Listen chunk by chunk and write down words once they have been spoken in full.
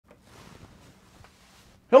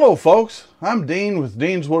Hello folks, I'm Dean with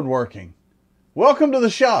Dean's Woodworking. Welcome to the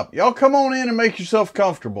shop. Y'all come on in and make yourself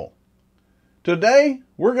comfortable. Today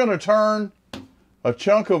we're going to turn a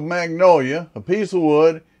chunk of magnolia, a piece of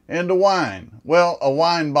wood, into wine. Well, a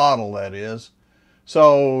wine bottle, that is.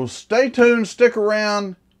 So stay tuned, stick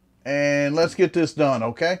around, and let's get this done,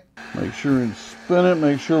 okay? Make sure and spin it,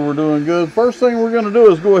 make sure we're doing good. First thing we're going to do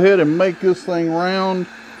is go ahead and make this thing round.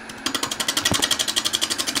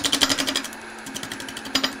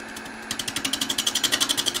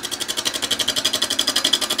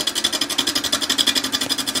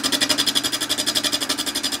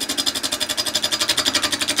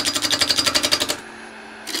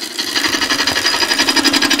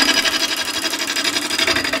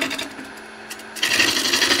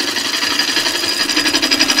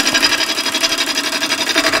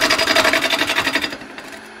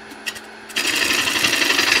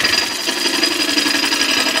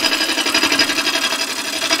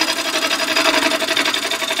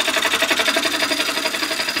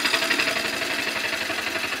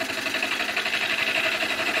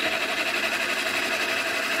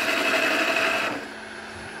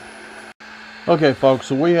 Okay folks,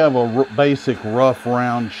 so we have a basic rough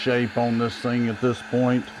round shape on this thing at this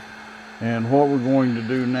point, and what we're going to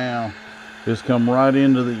do now is come right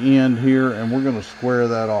into the end here and we're going to square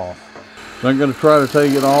that off. So I'm going to try to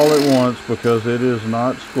take it all at once because it is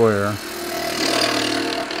not square.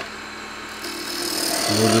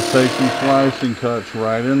 We'll just take some slicing cuts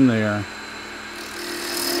right in there.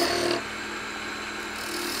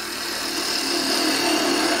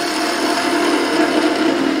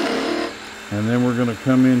 And then we're going to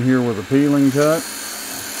come in here with a peeling cut.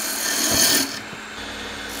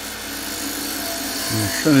 And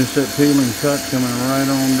finish that peeling cut coming right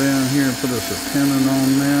on down here and put us a tenon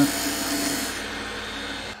on that.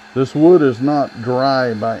 This wood is not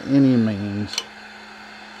dry by any means.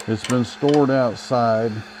 It's been stored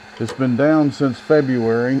outside. It's been down since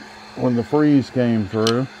February when the freeze came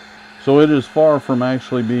through. So it is far from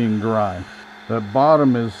actually being dry. That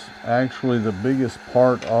bottom is actually the biggest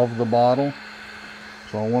part of the bottle.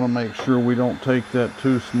 So I want to make sure we don't take that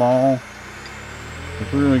too small.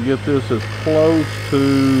 If we're going to get this as close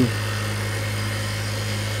to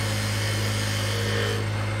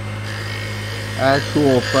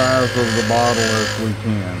actual size of the bottle as we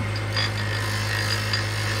can.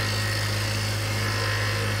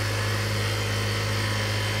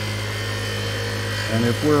 And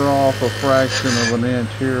if we're off a fraction of an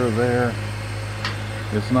inch here or there,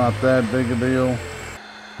 it's not that big a deal.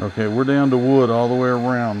 Okay, we're down to wood all the way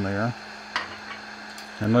around there.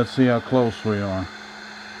 And let's see how close we are.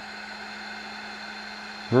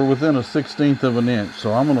 We're within a 1/16 of an inch,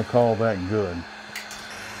 so I'm going to call that good.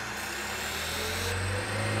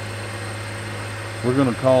 We're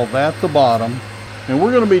going to call that the bottom. And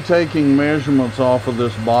we're going to be taking measurements off of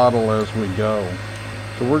this bottle as we go.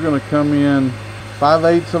 So we're going to come in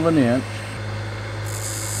 5/8 of an inch.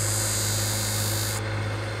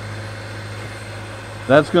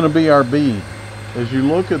 That's going to be our bead. As you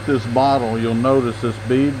look at this bottle, you'll notice this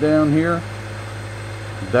bead down here.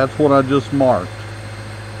 That's what I just marked.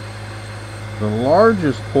 The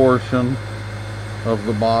largest portion of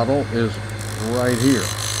the bottle is right here.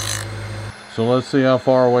 So let's see how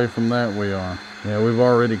far away from that we are. Yeah, we've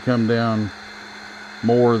already come down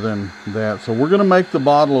more than that. So we're going to make the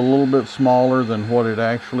bottle a little bit smaller than what it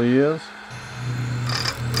actually is.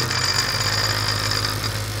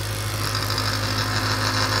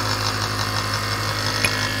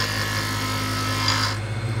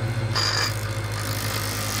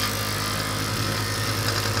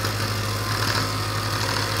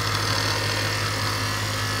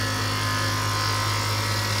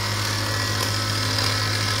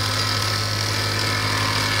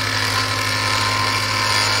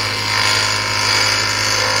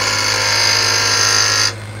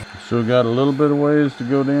 Still got a little bit of ways to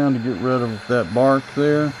go down to get rid of that bark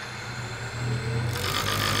there.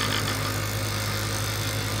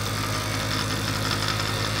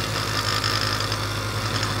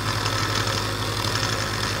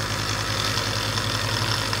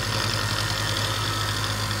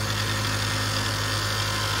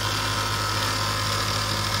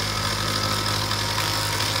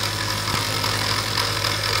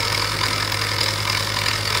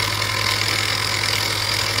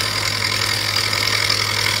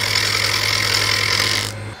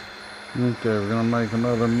 Okay, we're going to make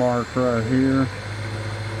another mark right here.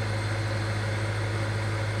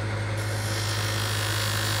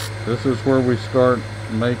 This is where we start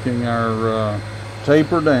making our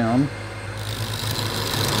taper down.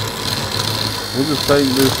 We'll just take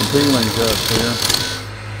and do some peeling cuts here.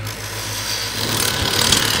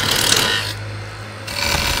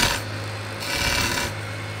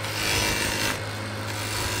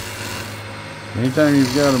 Anytime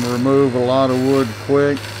you've got to remove a lot of wood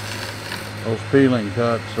quick, those peeling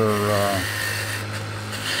cuts are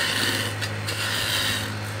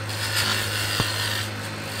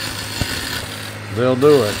they'll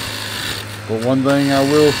do it. But one thing I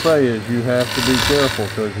will say is you have to be careful,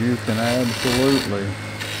 because you can absolutely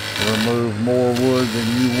remove more wood than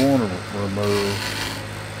you want to remove.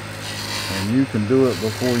 And you can do it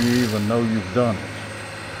before you even know you've done it.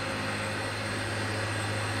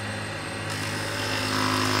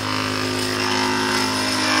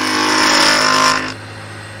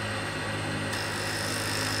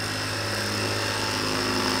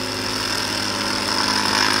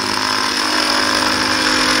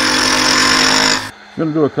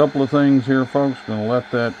 I'm going to do a couple of things here, folks. Going to let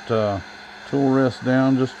that tool rest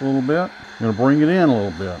down just a little bit. I'm going to bring it in a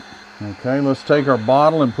little bit. Okay, let's take our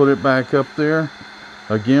bottle and put it back up there.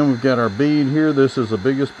 Again, we've got our bead here. This is the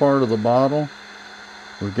biggest part of the bottle.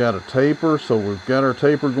 We've got a taper, so we've got our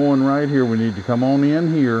taper going right here. We need to come on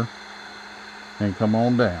in here and come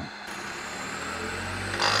on down.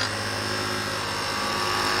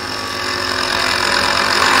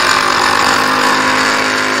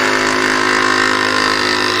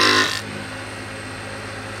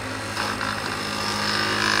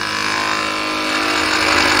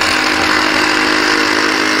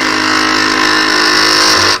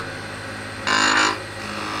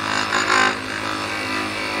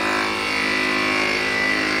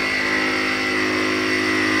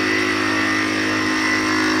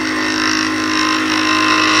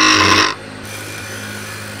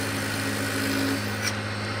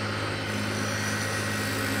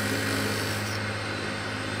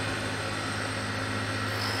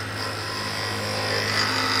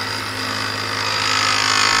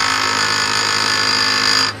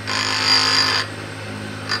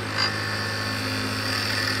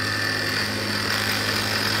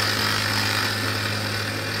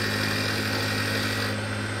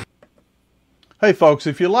 Hey folks,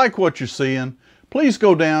 if you like what you're seeing, please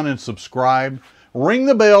go down and subscribe. Ring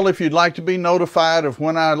the bell if you'd like to be notified of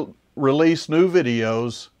when I release new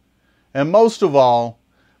videos. And most of all,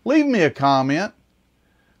 leave me a comment.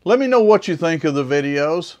 Let me know what you think of the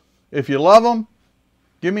videos. If you love them,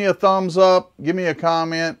 give me a thumbs up, give me a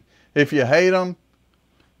comment. If you hate them,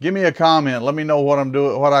 give me a comment. Let me know what I'm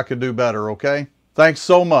doing, what I could do better, okay? Thanks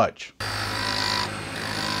so much.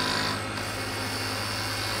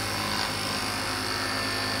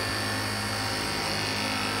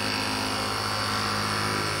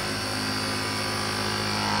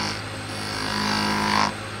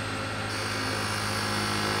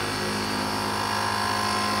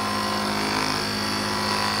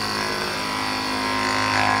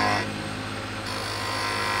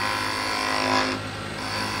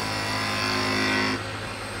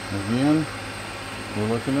 Again, we're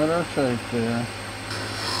looking at our shape there.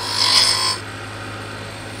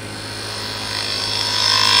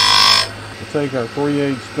 We'll take our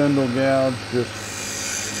 3/8 spindle gouge,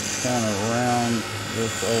 just kind of round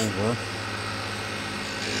this over.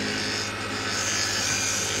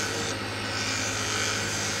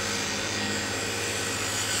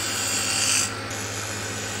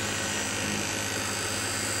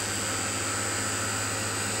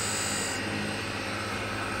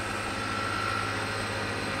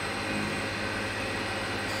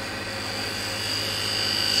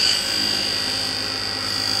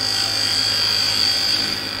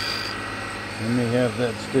 Let me have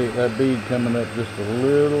that bead coming up just a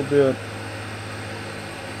little bit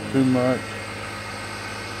too much.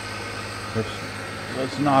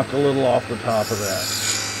 Let's knock a little off the top of that.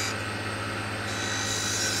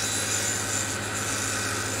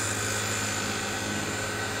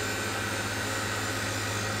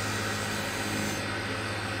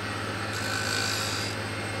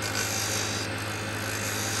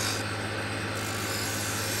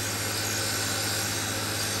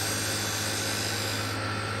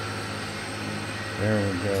 There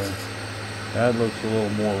we go. That looks a little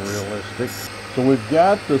more realistic. So we've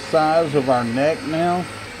got the size of our neck now,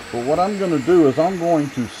 but what I'm going to do is I'm going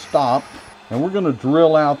to stop and we're going to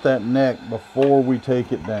drill out that neck before we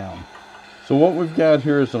take it down. So what we've got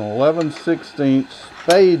here is an 11/16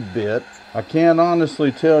 spade bit. I can't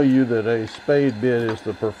honestly tell you that a spade bit is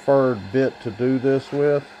the preferred bit to do this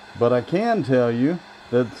with, but I can tell you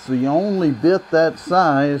that's the only bit that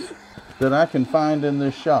size that I can find in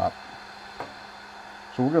this shop.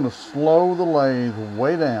 So we're going to slow the lathe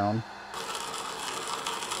way down.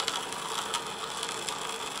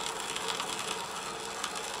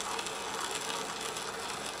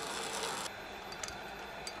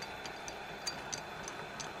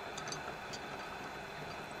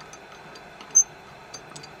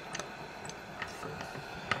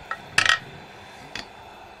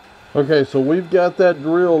 Okay, so we've got that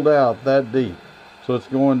drilled out that deep. So it's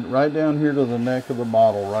going right down here to the neck of the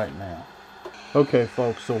bottle right now. Okay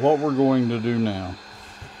folks, so what we're going to do now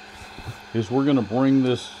is we're going to bring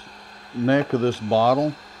this neck of this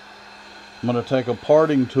bottle. I'm going to take a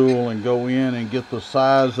parting tool and go in and get the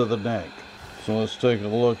size of the neck. So let's take a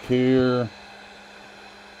look here.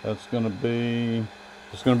 That's going to be,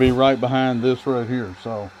 it's going to be right behind this right here.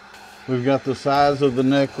 So we've got the size of the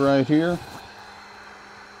neck right here.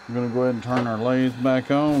 I'm going to go ahead and turn our lathe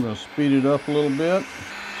back on. I'm going to speed it up a little bit.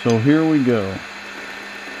 So here we go.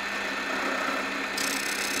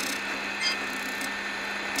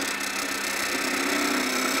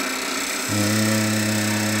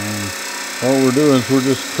 And what we're doing is we're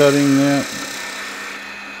just cutting that.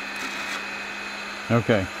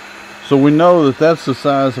 Okay, so we know that that's the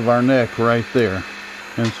size of our neck right there.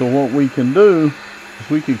 And so what we can do is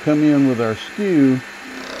we can come in with our skew,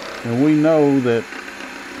 and we know that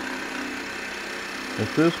at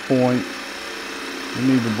this point we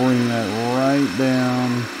need to bring that right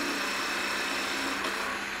down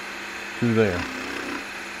to there.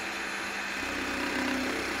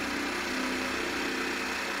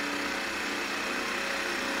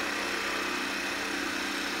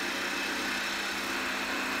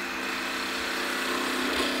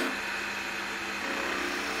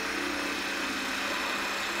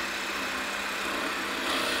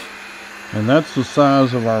 And that's the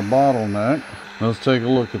size of our bottleneck. Let's take a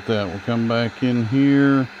look at that. We'll come back in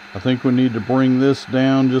here. I think we need to bring this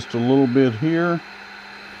down just a little bit here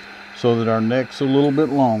so that our neck's a little bit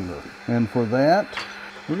longer. And for that,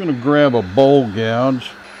 we're going to grab a bowl gouge.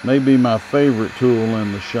 Maybe my favorite tool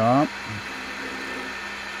in the shop.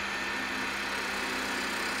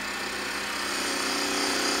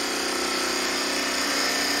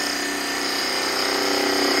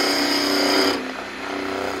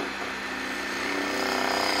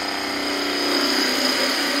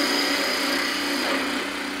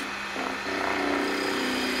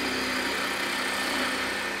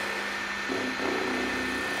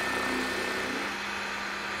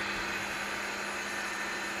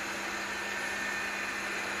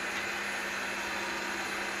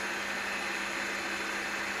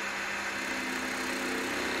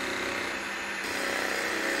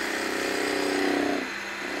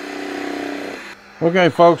 Okay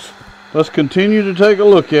folks, let's continue to take a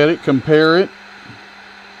look at it, compare it.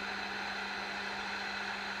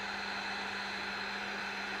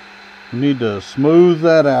 We need to smooth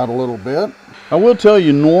that out a little bit. I will tell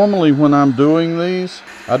you, normally when I'm doing these,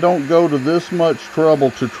 I don't go to this much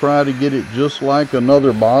trouble to try to get it just like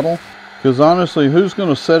another bottle. Because honestly, who's going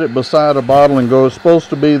to set it beside a bottle and go, it's supposed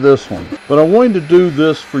to be this one? But I wanted to do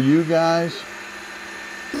this for you guys.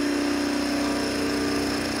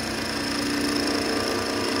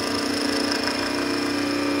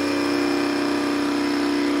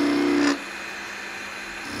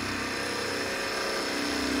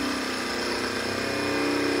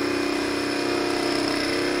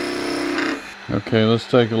 Okay, let's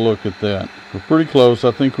take a look at that. We're pretty close.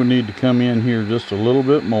 I think we need to come in here just a little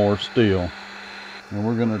bit more still. And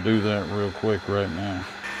we're going to do that real quick right now.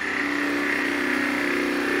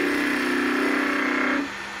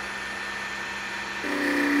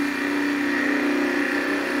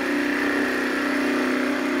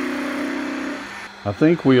 I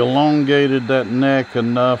think we elongated that neck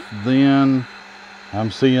enough then.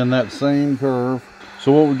 I'm seeing that same curve.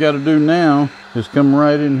 So what we got to do now is come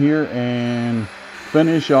right in here and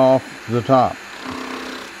finish off the top.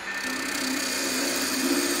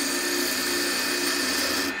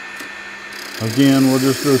 Again, we'll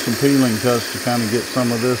just do some peeling cuts to kind of get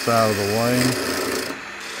some of this out of the way.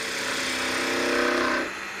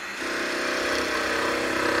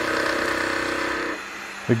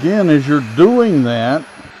 Again, as you're doing that,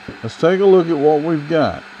 let's take a look at what we've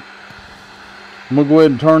got. I'm going to go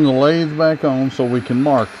ahead and turn the lathe back on so we can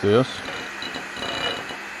mark this.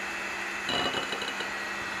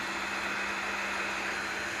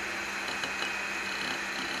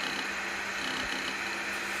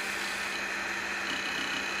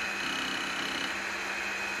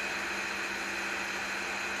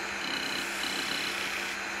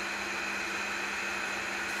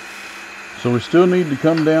 So we still need to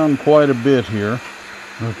come down quite a bit here.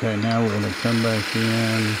 Okay, now we're going to come back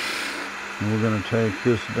in and we're going to take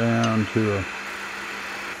this down to a...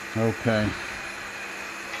 Okay.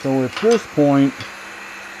 So at this point,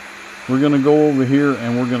 we're going to go over here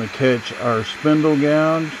and we're going to catch our spindle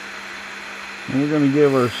gouge and we're going to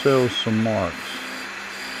give ourselves some marks.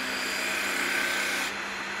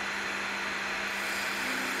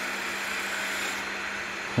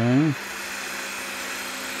 Okay.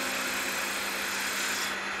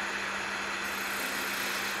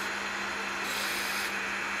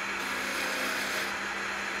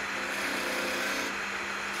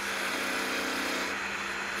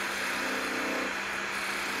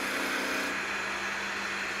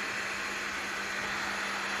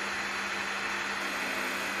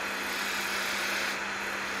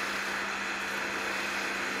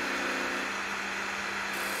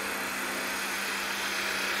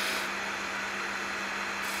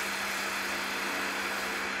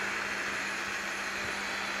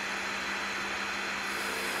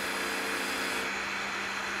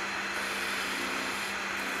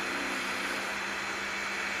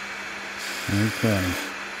 Okay.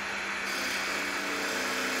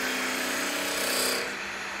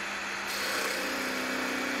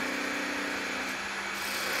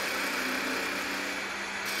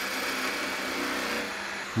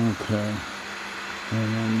 Okay.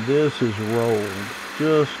 And then this is rolled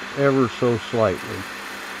just ever so slightly.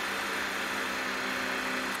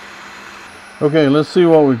 Okay, let's see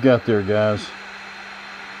what we've got there, guys.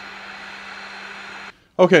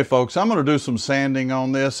 Okay, folks, I'm going to do some sanding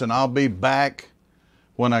on this, and I'll be back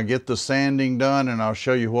when I get the sanding done, and I'll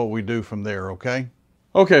show you what we do from there, okay?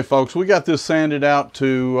 Okay, folks, we got this sanded out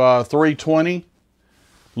to 320.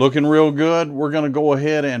 Looking real good. We're going to go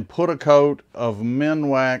ahead and put a coat of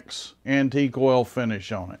Minwax antique oil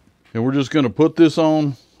finish on it. And we're just going to put this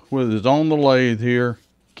on with it on the lathe here.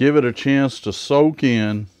 Give it a chance to soak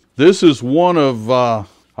in. This is one of, I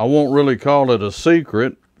won't really call it a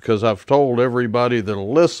secret because I've told everybody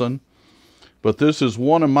that'll listen, but this is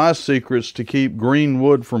one of my secrets to keep green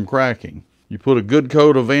wood from cracking. You put a good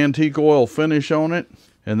coat of antique oil finish on it,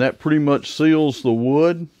 and that pretty much seals the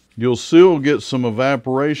wood. You'll still get some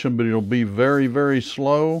evaporation, but it'll be very, very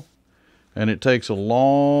slow, and it takes a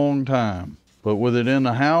long time. But with it in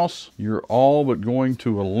the house, you're all but going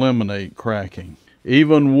to eliminate cracking.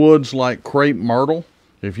 Even woods like crepe myrtle,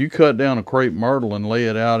 if you cut down a crepe myrtle and lay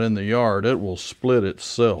it out in the yard, it will split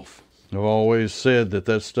itself. I've always said that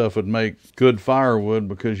that stuff would make good firewood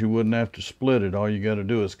because you wouldn't have to split it. All you got to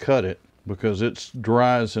do is cut it because it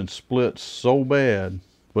dries and splits so bad.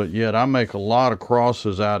 But yet I make a lot of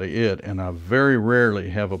crosses out of it, and I very rarely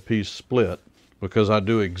have a piece split because I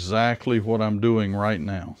do exactly what I'm doing right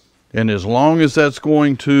now. And as long as that's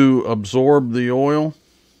going to absorb the oil,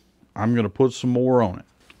 I'm going to put some more on it.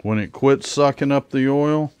 When it quits sucking up the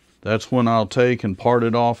oil, that's when I'll take and part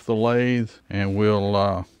it off the lathe, and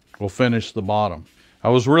we'll finish the bottom. I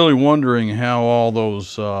was really wondering how all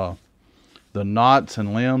those the knots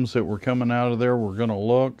and limbs that were coming out of there were going to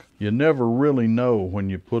look. You never really know when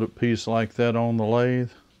you put a piece like that on the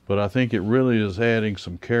lathe, but I think it really is adding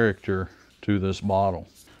some character to this bottle.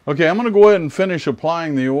 Okay, I'm going to go ahead and finish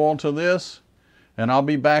applying the oil to this, and I'll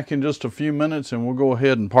be back in just a few minutes and we'll go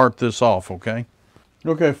ahead and part this off, okay?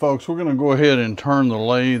 Okay, folks, we're going to go ahead and turn the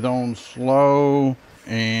lathe on slow,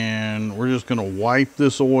 and we're just going to wipe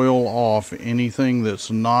this oil off anything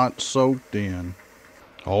that's not soaked in.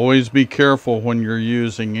 Always be careful when you're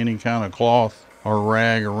using any kind of cloth or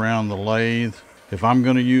rag around the lathe. If I'm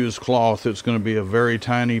going to use cloth, it's going to be a very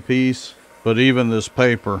tiny piece, but even this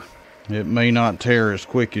paper, it may not tear as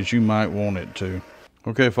quick as you might want it to.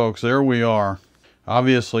 Okay, folks, there we are.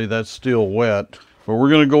 Obviously, that's still wet, but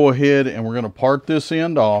we're going to go ahead and we're going to part this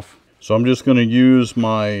end off. So I'm just going to use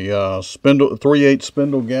my 3/8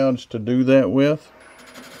 spindle gouge to do that with.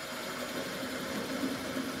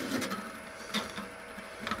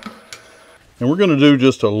 And we're going to do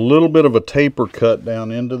just a little bit of a taper cut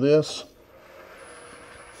down into this.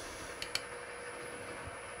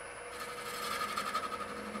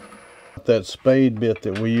 That spade bit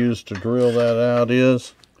that we used to drill that out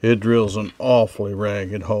it drills an awfully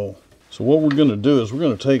ragged hole. So what we're going to do is we're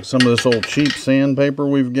going to take some of this old cheap sandpaper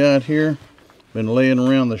we've got here. Been laying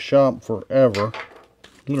around the shop forever.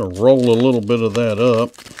 I'm going to roll a little bit of that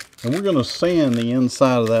up. And we're going to sand the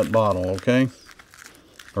inside of that bottle, okay?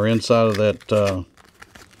 Or inside of that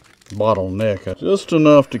bottle neck. Just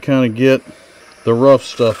enough to kind of get the rough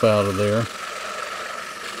stuff out of there.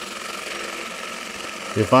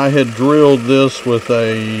 If I had drilled this with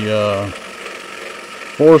a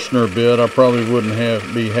Forstner bit, I probably wouldn't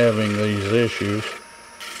be having these issues.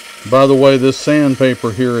 By the way, this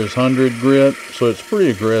sandpaper here is 100 grit, so it's pretty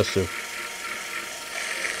aggressive.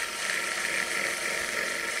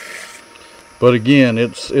 But again,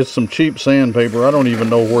 it's some cheap sandpaper. I don't even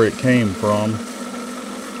know where it came from.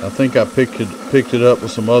 I think I picked it up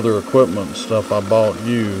with some other equipment and stuff I bought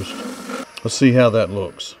used. Let's see how that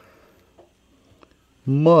looks.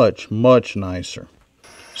 Much, much nicer.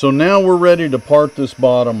 So now we're ready to part this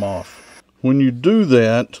bottom off. When you do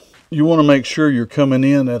that, you want to make sure you're coming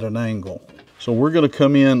in at an angle. So we're going to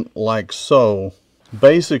come in like so,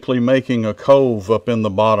 basically making a cove up in the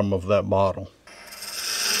bottom of that bottle.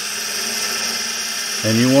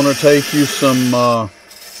 And you want to take you some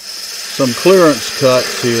clearance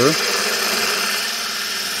cuts here,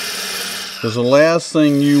 because the last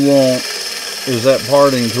thing you want is that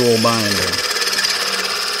parting tool binding.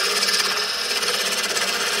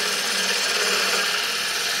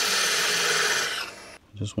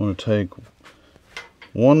 Just want to take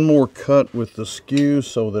one more cut with the skew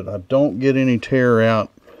so that I don't get any tear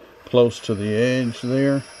out close to the edge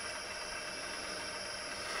there.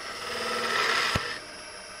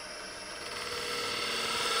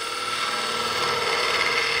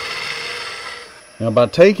 Now by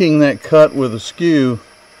taking that cut with a skew,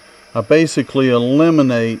 I basically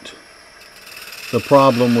eliminate the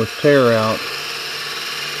problem with tear out.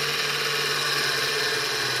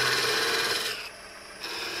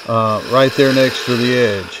 Right there next to the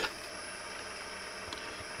edge.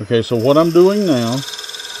 Okay, so what I'm doing now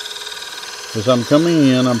is I'm coming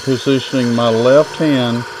in, I'm positioning my left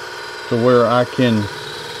hand to where I can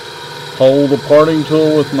hold the parting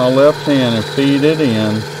tool with my left hand and feed it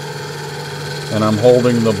in, and I'm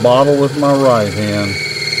holding the bottle with my right hand.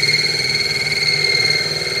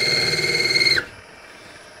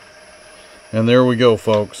 And there we go,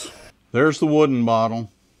 folks. There's the wooden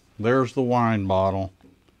bottle. There's the wine bottle.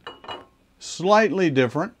 Slightly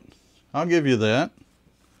different, I'll give you that,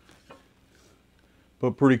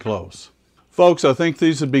 but pretty close. Folks, I think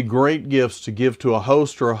these would be great gifts to give to a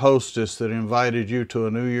host or a hostess that invited you to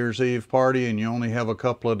a New Year's Eve party and you only have a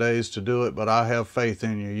couple of days to do it, but I have faith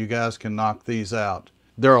in you. You guys can knock these out.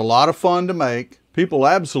 They're a lot of fun to make. People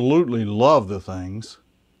absolutely love the things.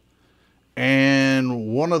 And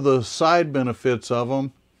one of the side benefits of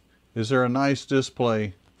them is they're a nice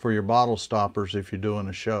display for your bottle stoppers if you're doing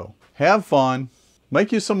a show. Have fun.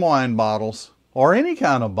 Make you some wine bottles or any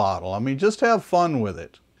kind of bottle. I mean, just have fun with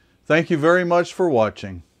it. Thank you very much for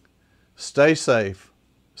watching. Stay safe,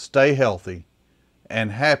 stay healthy,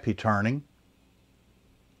 and happy turning.